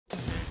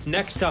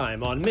Next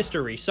time on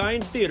Mystery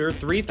Science Theater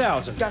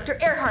 3000. Dr.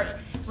 Earhart,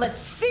 let's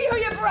see who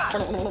you brought.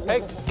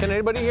 Hey, can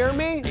anybody hear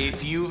me?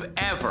 If you've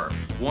ever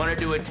wanted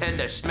to attend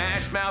a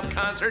Smash Mouth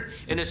concert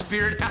in a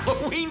Spirit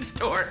Halloween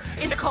store,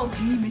 It's called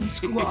Demon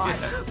Squad.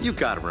 You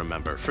gotta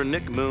remember, for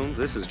Nick Moon,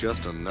 this is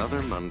just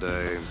another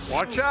Monday.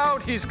 Watch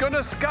out, he's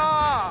gonna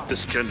scar!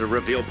 This gender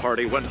reveal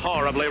party went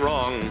horribly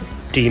wrong.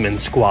 Demon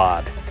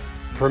Squad.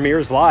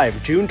 Premieres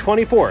live June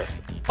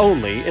 24th,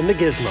 only in the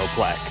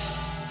Gizmoplex.